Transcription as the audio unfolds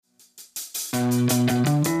Ladies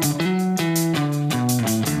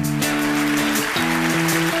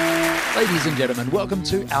and gentlemen, welcome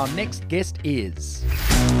to Our Next Guest Is.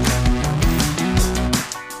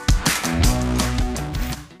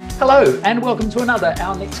 Hello, and welcome to another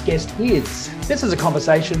Our Next Guest Is. This is a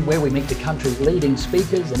conversation where we meet the country's leading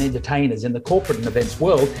speakers and entertainers in the corporate and events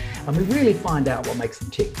world, and we really find out what makes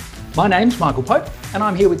them tick. My name's Michael Pope, and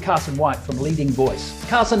I'm here with Carson White from Leading Voice.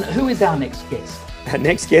 Carson, who is our next guest? Our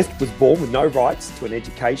next guest was born with no rights to an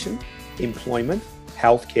education, employment,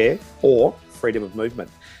 healthcare, or freedom of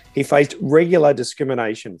movement. He faced regular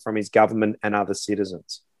discrimination from his government and other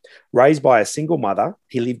citizens. Raised by a single mother,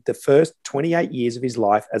 he lived the first 28 years of his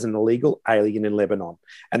life as an illegal alien in Lebanon,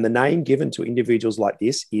 and the name given to individuals like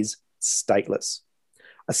this is stateless.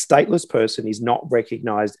 A stateless person is not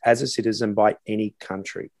recognised as a citizen by any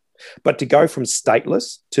country. But to go from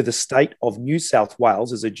stateless to the state of New South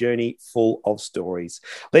Wales is a journey full of stories.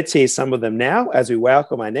 Let's hear some of them now as we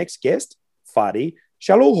welcome our next guest, Fadi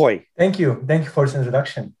Shaluhoy. Thank you. Thank you for this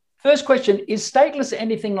introduction. First question, is stateless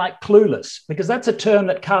anything like clueless? Because that's a term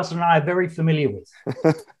that Carson and I are very familiar with.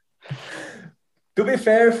 To be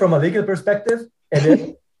fair, from a legal perspective, it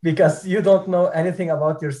is because you don't know anything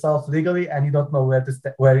about yourself legally and you don't know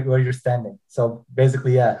where you're standing. So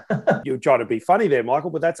basically, yeah. You're trying to be funny there, Michael,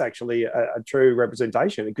 but that's actually a true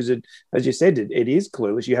representation because, as you said, it is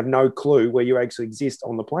clueless. You have no clue where you actually exist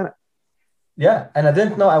on the planet. Yeah, and I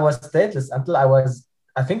didn't know I was stateless until I was,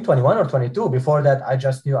 I think, 21 or 22. Before that, I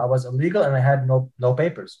just knew I was illegal and I had no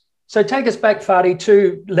papers. So take us back, Fadi,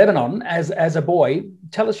 to Lebanon as a boy.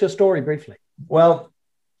 Tell us your story briefly. Well,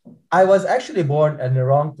 I was actually born in the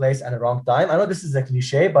wrong place and the wrong time. I know this is a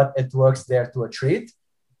cliche, but it works there to a treat.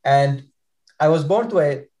 And I was born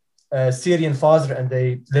to a Syrian father and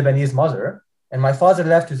a Lebanese mother. And my father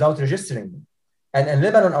left without registering me. And in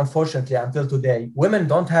Lebanon, unfortunately, until today, women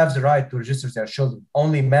don't have the right to register their children.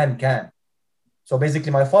 Only men can. So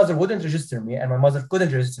basically, my father wouldn't register me and my mother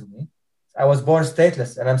couldn't register me. I was born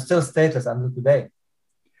stateless and I'm still stateless until today.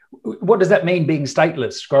 What does that mean, being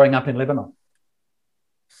stateless, growing up in Lebanon?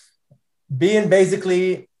 Being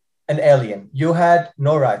basically an alien. You had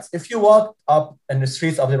no rights. If you walked up in the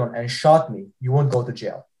streets of Lebanon and shot me, you won't go to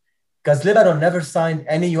jail. Because Lebanon never signed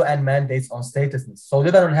any UN mandates on statelessness. So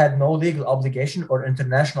Lebanon had no legal obligation or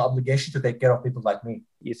international obligation to take care of people like me.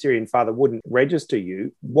 Your Syrian father wouldn't register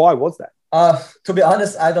you. Why was that? To be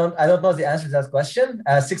honest, I don't know the answer to that question.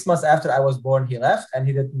 6 months after I was born, he left and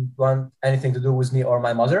he didn't want anything to do with me or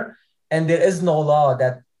my mother. And there is no law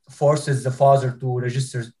that forces the father to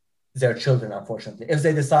register their children, unfortunately. If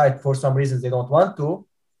they decide for some reasons they don't want to,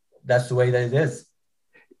 that's the way that it is.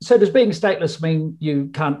 So does being stateless mean you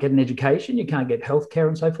can't get an education, you can't get healthcare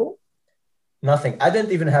and so forth? Nothing. I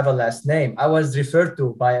didn't even have a last name. I was referred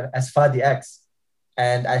to as Fadi X.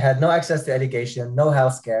 And I had no access to education, no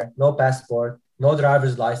healthcare, no passport, no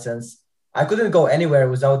driver's license. I couldn't go anywhere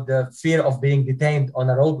without the fear of being detained on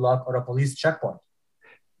a roadblock or a police checkpoint.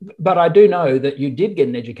 But I do know that you did get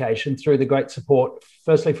an education through the great support,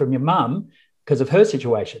 firstly from your mum, because of her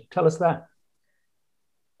situation. Tell us that.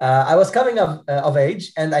 I was coming of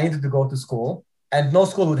age and I needed to go to school and no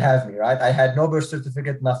school would have me, right? I had no birth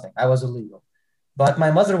certificate, nothing. I was illegal. But my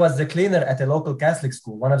mother was the cleaner at a local Catholic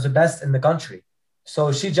school, one of the best in the country.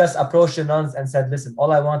 So she just approached the nuns and said, listen,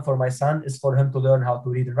 all I want for my son is for him to learn how to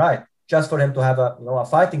read and write, just for him to have a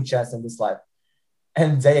fighting chance in this life.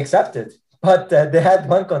 And they accepted. But they had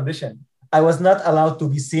one condition. I was not allowed to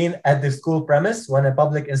be seen at the school premise when a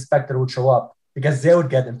public inspector would show up because they would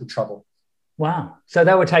get into trouble. Wow. So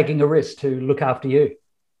they were taking a risk to look after you.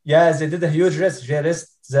 Yes, they did a huge risk. They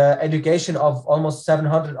risked the education of almost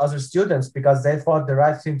 700 other students because they thought the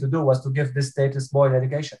right thing to do was to give this stateless boy an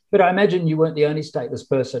education. But I imagine you weren't the only stateless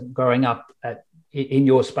person growing up in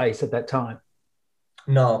your space at that time.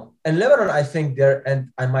 No. In Lebanon, I think and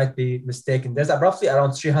I might be mistaken, there's roughly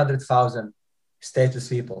around 300,000 stateless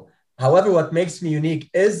people. However, what makes me unique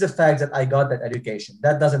is the fact that I got that education.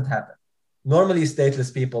 That doesn't happen. Normally,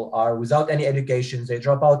 stateless people are without any education. They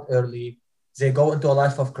drop out early. They go into a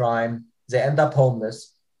life of crime. They end up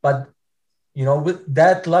homeless. But, with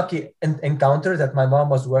that lucky encounter that my mom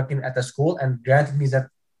was working at a school and granted me that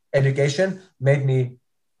education made me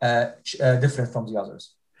different from the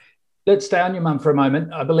others. Let's stay on your mum for a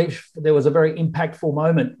moment. I believe there was a very impactful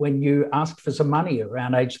moment when you asked for some money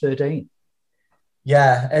around age 13.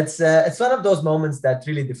 Yeah, it's one of those moments that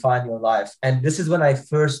really define your life. And this is when I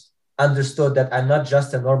first understood that I'm not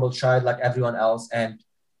just a normal child like everyone else, and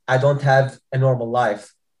I don't have a normal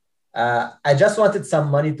life. I just wanted some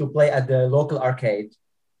money to play at the local arcade.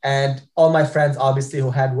 And all my friends, obviously, who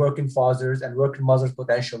had working fathers and working mothers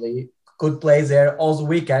potentially, could play there all the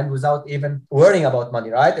weekend without even worrying about money,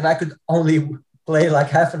 right? And I could only play like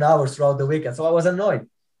half an hour throughout the weekend. So I was annoyed.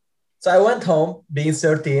 So I went home being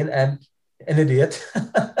 13 and an idiot,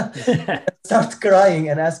 start crying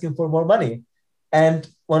and asking for more money. And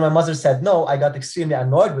when my mother said no, I got extremely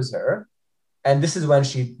annoyed with her. And this is when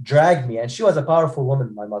she dragged me. And she was a powerful woman,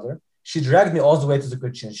 my mother. She dragged me all the way to the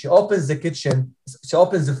kitchen. She opens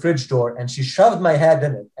the fridge door and she shoved my head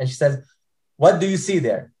in it. And she says, "What do you see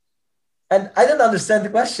there?" And I didn't understand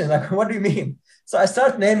the question. Like, what do you mean? So I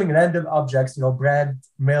start naming random objects, bread,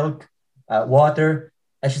 milk, water.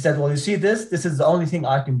 And she said, "Well, you see this? This is the only thing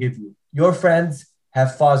I can give you. Your friends have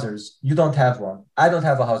fathers. You don't have one. I don't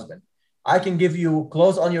have a husband. I can give you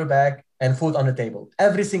clothes on your back and food on the table.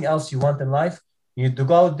 Everything else you want in life, you need to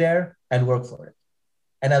go out there and work for it."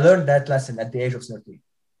 And I learned that lesson at the age of 13.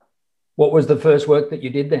 What was the first work that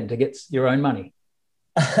you did then to get your own money?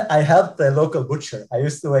 I helped the local butcher. I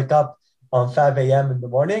used to wake up on 5 a.m. in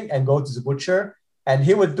the morning and go to the butcher. And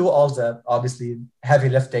he would do all the, obviously, heavy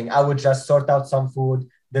lifting. I would just sort out some food,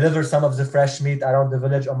 deliver some of the fresh meat around the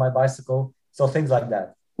village on my bicycle. So things like that.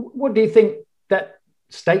 What do you think that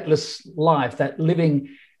stateless life, that living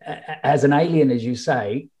as an alien, as you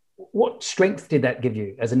say, what strength did that give you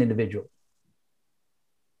as an individual?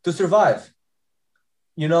 To survive.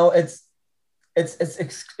 It's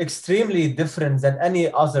extremely different than any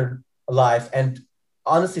other life. And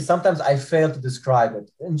honestly, sometimes I fail to describe it.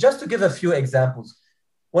 And just to give a few examples,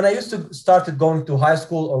 when I used to started going to high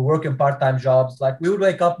school or working part-time jobs, like we would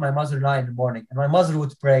wake up, my mother and I, in the morning, and my mother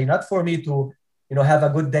would pray, not for me to, have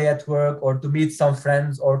a good day at work or to meet some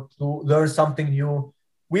friends or to learn something new.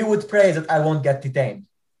 We would pray that I won't get detained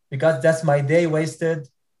because that's my day wasted.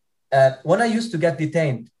 When I used to get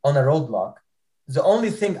detained on a roadblock, the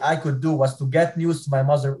only thing I could do was to get news to my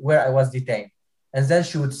mother where I was detained. And then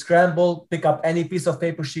she would scramble, pick up any piece of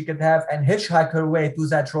paper she could have and hitchhike her way to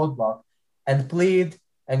that roadblock and plead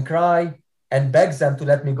and cry and beg them to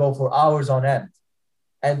let me go for hours on end.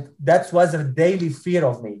 And that was a daily fear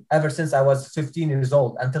of me ever since I was 15 years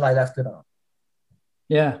old until I left Lebanon.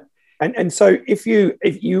 Yeah. And so if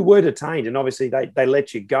you were detained, and obviously they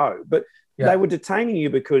let you go, but they were detaining you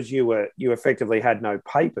because you effectively had no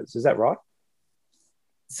papers. Is that right?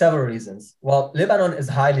 Several reasons. Well, Lebanon is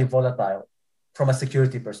highly volatile from a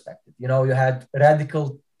security perspective. You had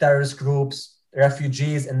radical terrorist groups,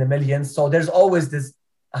 refugees in the millions. So there's always this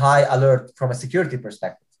high alert from a security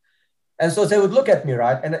perspective. And so they would look at me,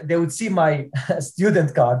 right? And they would see my student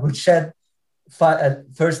card, which said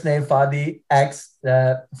first name Fadi X,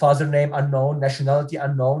 father name unknown, nationality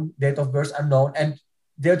unknown, date of birth unknown. And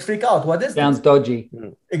they would freak out. What is Sounds this? dodgy.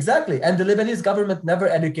 Exactly. And the Lebanese government never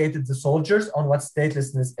educated the soldiers on what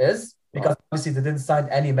statelessness is, because obviously they didn't sign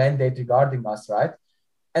any mandate regarding us, right?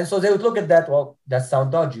 And so they would look at that. Well, that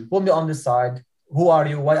sounds dodgy. Put me on the side. Who are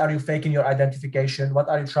you? Why are you faking your identification? What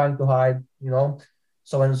are you trying to hide?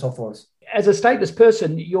 So on and so forth. As a stateless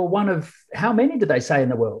person, you're one of, how many did they say in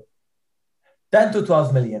the world? 10 to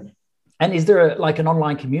 12 million. And is there an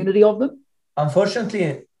online community of them?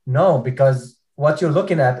 Unfortunately, no, because what you're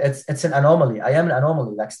looking at, it's an anomaly. I am an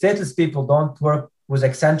anomaly. Like stateless people don't work with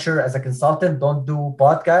Accenture as a consultant, don't do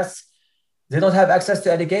podcasts. They don't have access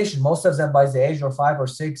to education. Most of them by the age of 5 or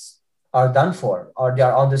 6 are done for, or they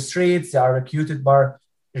are on the streets. They are recruited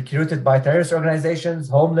by terrorist organizations,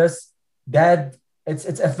 homeless, dead.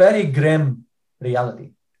 It's a very grim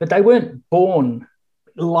reality. But they weren't born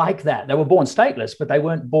like that. They were born stateless, but they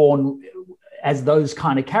weren't born as those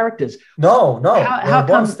kind of characters. No.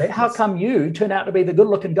 How come you turn out to be the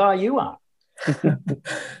good-looking guy you are?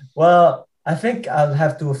 Well, I think I'll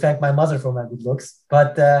have to thank my mother for my good looks.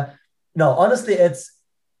 But no, honestly,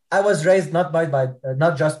 I was raised not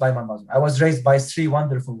just by my mother. I was raised by 3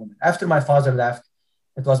 wonderful women. After my father left,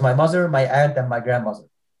 it was my mother, my aunt, and my grandmother.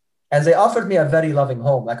 And they offered me a very loving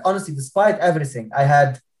home. Like, honestly, despite everything, I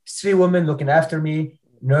had 3 women looking after me,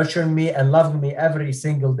 nurturing me, and loving me every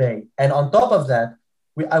single day. And on top of that,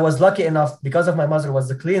 I was lucky enough, because of my mother was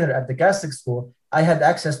the cleaner at the Catholic school, I had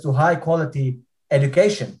access to high quality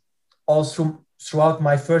education all throughout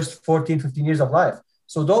my first 14, 15 years of life.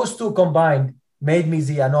 So those 2 combined made me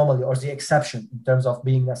the anomaly or the exception in terms of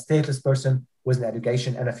being a stateless person with an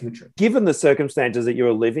education and a future. Given the circumstances that you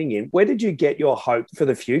were living in, where did you get your hope for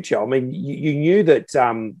the future? I mean, you knew that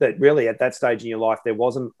that really at that stage in your life, there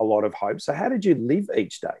wasn't a lot of hope. So how did you live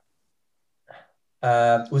each day?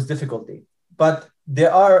 With difficulty. But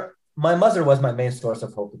my mother was my main source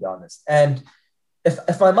of hope, to be honest. And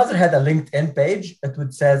if my mother had a LinkedIn page, it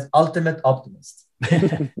would say Ultimate Optimist.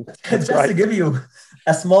 Just to give you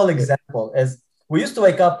a small example, is we used to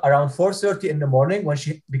wake up around 4:30 in the morning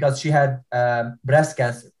because she had breast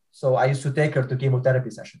cancer. So I used to take her to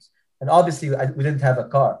chemotherapy sessions. And obviously, we didn't have a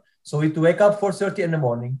car. So we had to wake up 4:30 in the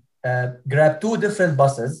morning, grab 2 different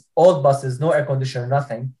buses, old buses, no air conditioner,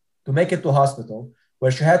 nothing, to make it to hospital,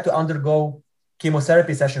 where she had to undergo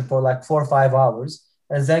chemotherapy session for like 4 or 5 hours,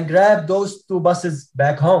 and then grab those 2 buses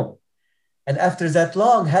back home. And after that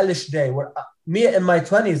long, hellish day, where me in my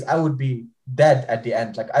 20s, I would be dead at the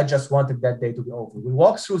end. Like, I just wanted that day to be over. We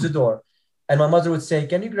walked through the door, and my mother would say,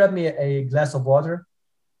 "Can you grab me a glass of water?"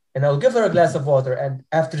 And I'll give her a glass of water. And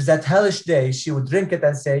after that hellish day, she would drink it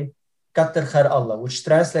and say, "Kattar khair Allah," which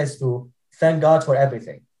translates to "thank God for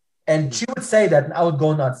everything." And she would say that, and I would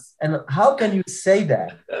go nuts. And how can you say that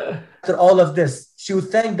after all of this? She would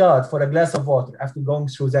thank God for a glass of water after going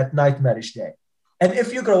through that nightmarish day. And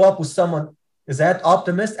if you grow up with someone is that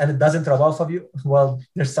optimist and it doesn't rub off of you, well,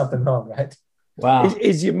 there's something wrong, right? Wow.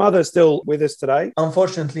 Is your mother still with us today?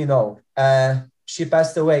 Unfortunately, no. She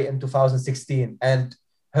passed away in 2016, and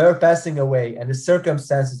her passing away and the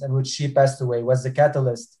circumstances in which she passed away was the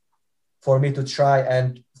catalyst for me to try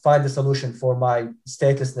and find a solution for my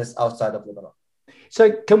statelessness outside of Lebanon. So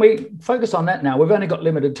can we focus on that now? We've only got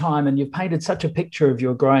limited time, and you've painted such a picture of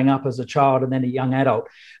your growing up as a child and then a young adult.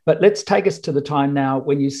 But let's take us to the time now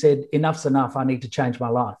when you said, enough's enough, I need to change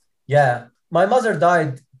my life. Yeah. My mother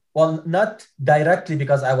died, well, not directly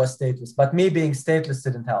because I was stateless, but me being stateless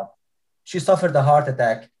didn't help. She suffered a heart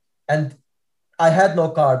attack, and I had no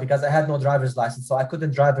car because I had no driver's license, so I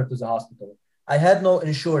couldn't drive her to the hospital. I had no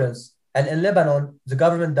insurance. And in Lebanon, the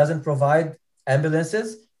government doesn't provide ambulances.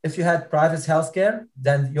 If you had private healthcare,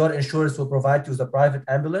 then your insurance will provide you with a private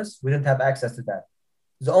ambulance. We didn't have access to that.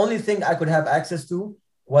 The only thing I could have access to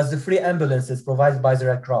was the free ambulances provided by the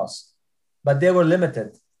Red Cross, but they were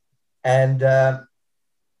limited. And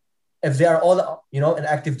if they are all, in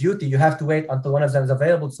active duty, you have to wait until one of them is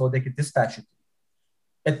available so they could dispatch it.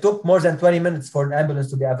 It took more than 20 minutes for an ambulance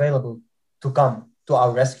to be available to come to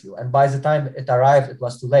our rescue. And by the time it arrived, it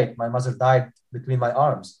was too late. My mother died between my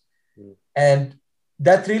arms. And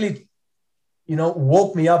that really,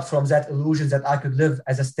 woke me up from that illusion that I could live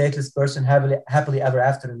as a stateless person happily ever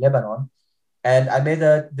after in Lebanon. And I made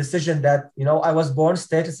a decision that, I was born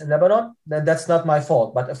stateless in Lebanon, then that's not my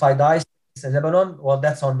fault. But if I die stateless in Lebanon, well,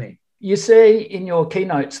 that's on me. You say in your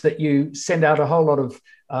keynotes that you send out a whole lot of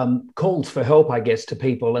calls for help, I guess, to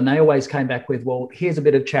people. And they always came back with, well, here's a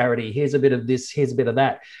bit of charity, here's a bit of this, here's a bit of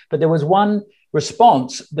that. But there was one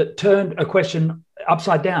response that turned a question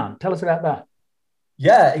upside down. Tell us about that.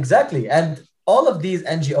 Yeah, exactly. And all of these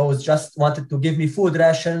NGOs just wanted to give me food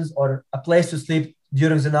rations or a place to sleep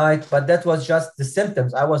during the night. But that was just the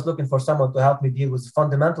symptoms. I was looking for someone to help me deal with the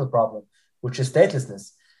fundamental problem, which is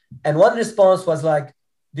statelessness. And one response was like,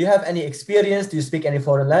 do you have any experience? Do you speak any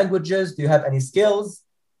foreign languages? Do you have any skills?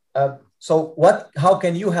 How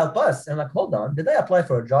can you help us? And I'm like, hold on, did I apply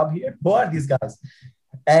for a job here? Who are these guys?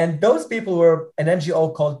 And those people were an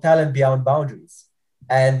NGO called Talent Beyond Boundaries.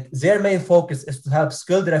 And their main focus is to help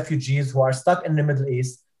skilled refugees who are stuck in the Middle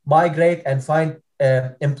East migrate and find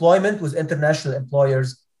employment with international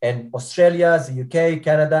employers in Australia, the UK,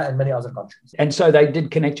 Canada, and many other countries. And so they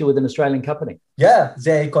did connect you with an Australian company? Yeah,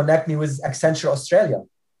 they connect me with Accenture Australia.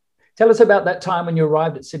 Tell us about that time when you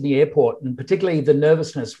arrived at Sydney Airport, and particularly the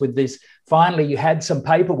nervousness with this. Finally, you had some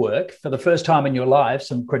paperwork for the first time in your life,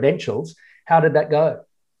 some credentials. How did that go?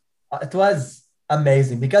 It was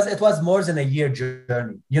amazing because it was more than a year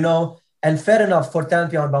journey, and fair enough for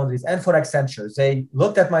Talent Beyond Boundaries and for Accenture. They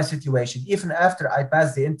looked at my situation. Even after I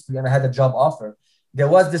passed the interview and I had a job offer, there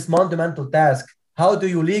was this monumental task. How do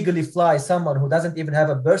you legally fly someone who doesn't even have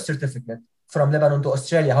a birth certificate from Lebanon to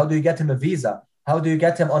Australia? How do you get him a visa? How do you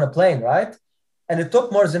get him on a plane, right? And it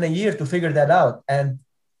took more than a year to figure that out. And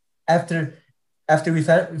after we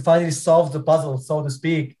finally solved the puzzle, so to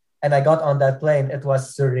speak, and I got on that plane, it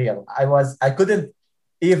was surreal. I couldn't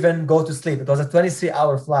even go to sleep. It was a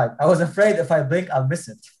 23-hour flight. I was afraid if I blink, I'll miss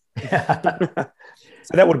it.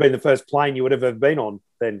 So that would have been the first plane you would have ever been on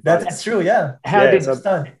then. That's true, yeah. That's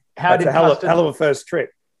a hell of a first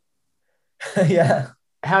trip. Yeah.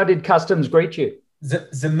 How did customs greet you?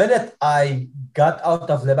 The minute I got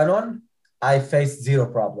out of Lebanon, I faced zero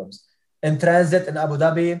problems. In transit in Abu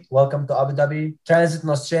Dhabi, welcome to Abu Dhabi. Transit in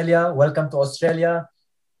Australia, welcome to Australia.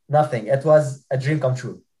 Nothing. It was a dream come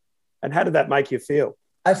true. And how did that make you feel?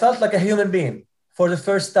 I felt like a human being. For the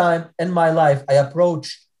first time in my life, I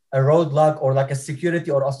approached a roadblock or like a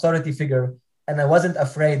security or authority figure, and I wasn't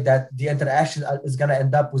afraid that the interaction is going to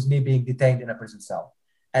end up with me being detained in a prison cell.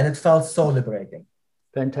 And it felt so liberating.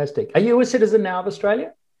 Fantastic. Are you a citizen now of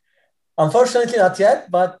Australia? Unfortunately, not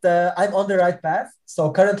yet, but I'm on the right path.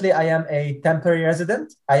 So currently, I am a temporary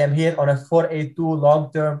resident. I am here on a 482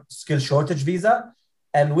 long-term skill shortage visa.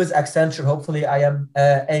 And with Accenture, hopefully I am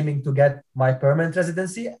aiming to get my permanent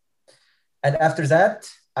residency. And after that,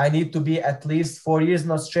 I need to be at least 4 years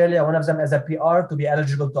in Australia, one of them as a PR, to be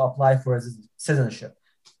eligible to apply for citizenship.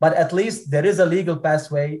 But at least there is a legal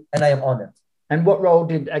pathway and I am on it. And what role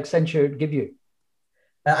did Accenture give you?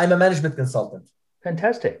 I'm a management consultant.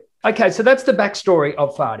 Fantastic. Okay, so that's the backstory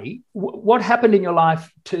of Fadi. What happened in your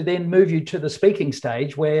life to then move you to the speaking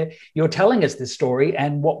stage where you're telling us this story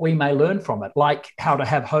and what we may learn from it, like how to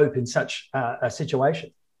have hope in such a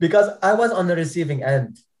situation? Because I was on the receiving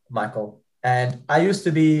end, Michael, and I used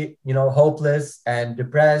to be, hopeless and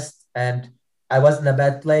depressed, and I was in a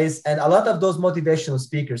bad place. And a lot of those motivational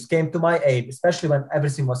speakers came to my aid, especially when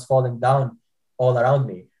everything was falling down all around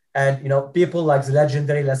me. And, people like the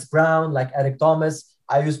legendary Les Brown, like Eric Thomas,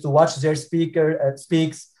 I used to watch their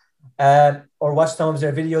speaks or watch some of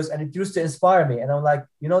their videos, and it used to inspire me. And I'm like,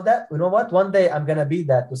 you know what? One day I'm going to be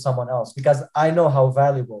that to someone else, because I know how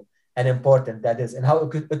valuable and important that is and how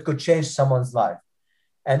it could change someone's life.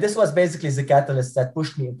 And this was basically the catalyst that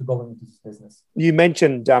pushed me into going into this business. You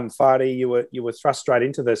mentioned, Fadi, you were thrust straight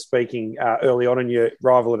into the speaking early on in your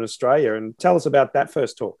arrival in Australia. And tell us about that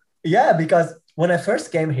first talk. Yeah, because when I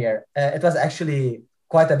first came here, it was actually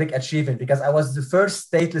quite a big achievement because I was the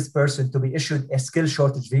first stateless person to be issued a skill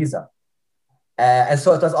shortage visa. And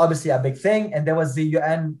so it was obviously a big thing. And there was the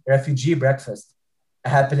UN refugee breakfast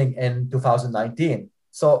happening in 2019.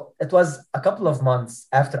 So it was a couple of months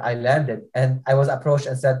after I landed and I was approached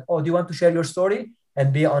and said, "Oh, do you want to share your story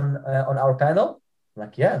and be on our panel?" I'm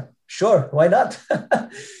like, yeah, sure. Why not?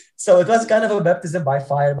 So it was kind of a baptism by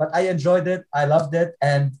fire, but I enjoyed it. I loved it.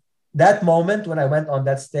 And that moment when I went on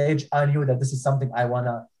that stage, I knew that this is something I want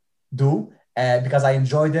to do because I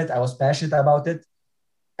enjoyed it. I was passionate about it.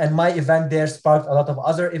 And my event there sparked a lot of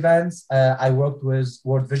other events. I worked with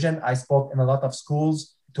World Vision. I spoke in a lot of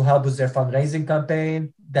schools to help with their fundraising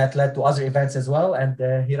campaign that led to other events as well. And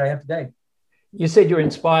here I am today. You said you're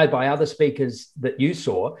inspired by other speakers that you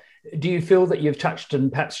saw. Do you feel that you've touched and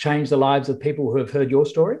perhaps changed the lives of people who have heard your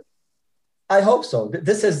story? I hope so.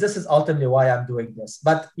 This is ultimately why I'm doing this.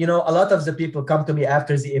 But, a lot of the people come to me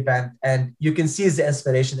after the event and you can see the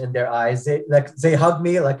inspiration in their eyes. They hug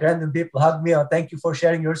me, like random people hug me. Oh, thank you for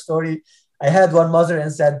sharing your story. I had one mother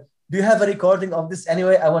and said, "Do you have a recording of this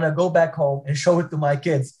anyway? I want to go back home and show it to my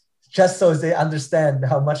kids just so they understand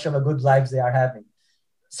how much of a good life they are having."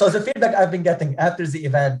 So the feedback I've been getting after the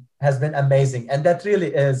event has been amazing. And that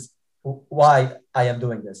really is why I am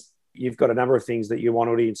doing this. You've got a number of things that you want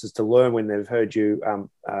audiences to learn when they've heard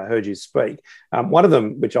you speak. One of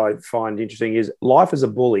them, which I find interesting, is life is a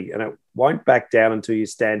bully and it won't back down until you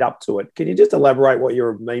stand up to it. Can you just elaborate what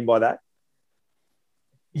you mean by that?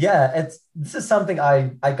 Yeah, this is something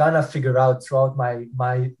I kind of figure out throughout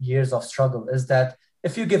my years of struggle, is that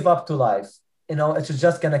if you give up to life, it's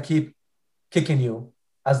just going to keep kicking you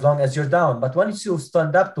as long as you're down. But once you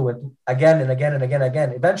stand up to it again and again and again and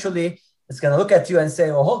again, eventually it's going to look at you and say,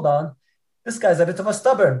 "Oh, hold on, this guy's a bit of a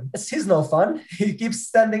stubborn. He's no fun. He keeps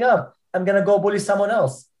standing up. I'm going to go bully someone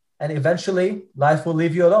else." And eventually life will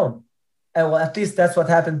leave you alone. And well, at least that's what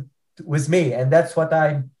happened with me. And that's what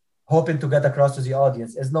I'm hoping to get across to the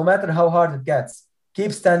audience, is no matter how hard it gets,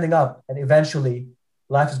 keep standing up. And eventually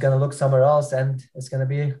life is going to look somewhere else and it's going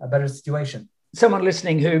to be a better situation. Someone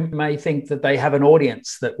listening who may think that they have an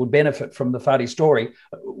audience that would benefit from the Fadi story,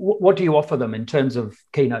 what do you offer them in terms of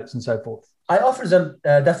keynotes and so forth? I offer them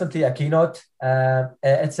definitely a keynote.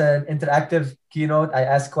 It's an interactive keynote. I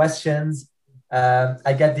ask questions.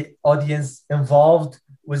 I get the audience involved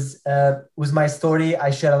with my story. I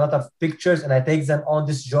share a lot of pictures and I take them on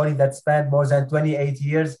this journey that spanned more than 28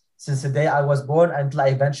 years since the day I was born until I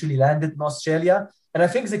eventually landed in Australia. And I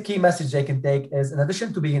think the key message they can take is, in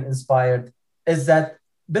addition to being inspired, is that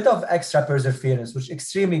bit of extra perseverance, which is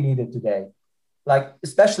extremely needed today. Like,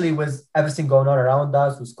 especially with everything going on around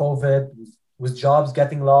us, with COVID, with jobs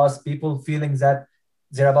getting lost, people feeling that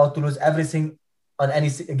they're about to lose everything on any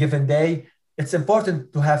given day. It's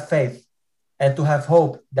important to have faith and to have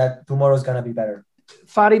hope that tomorrow is going to be better.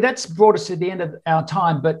 Fadi, that's brought us to the end of our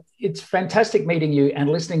time, but it's fantastic meeting you and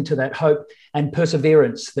listening to that hope and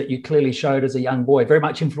perseverance that you clearly showed as a young boy, very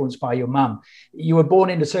much influenced by your mum. You were born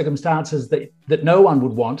into circumstances that no one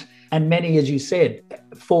would want, and many, as you said,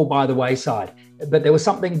 fall by the wayside. But there was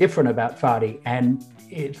something different about Fadi, and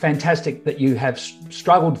it's fantastic that you have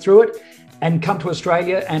struggled through it and come to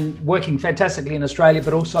Australia and working fantastically in Australia,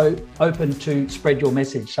 but also open to spread your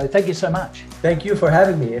message. So thank you so much. Thank you for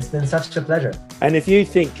having me. It's been such a pleasure. And if you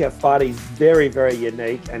think Fadi's very, very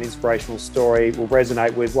unique and inspirational story will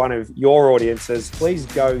resonate with one of your audiences, please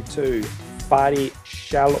go to Fadi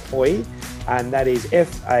Chaloui and that is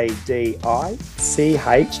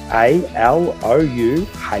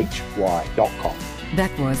FADICHALOUHY.com.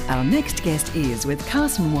 That was Our Next Guest Is with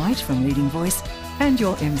Carson White from Leading Voice and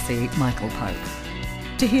your MC, Michael Pope.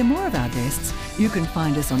 To hear more of our guests, you can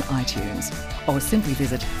find us on iTunes or simply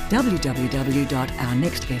visit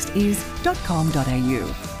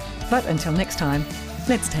www.ournextguestis.com.au. But until next time,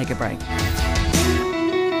 let's take a break.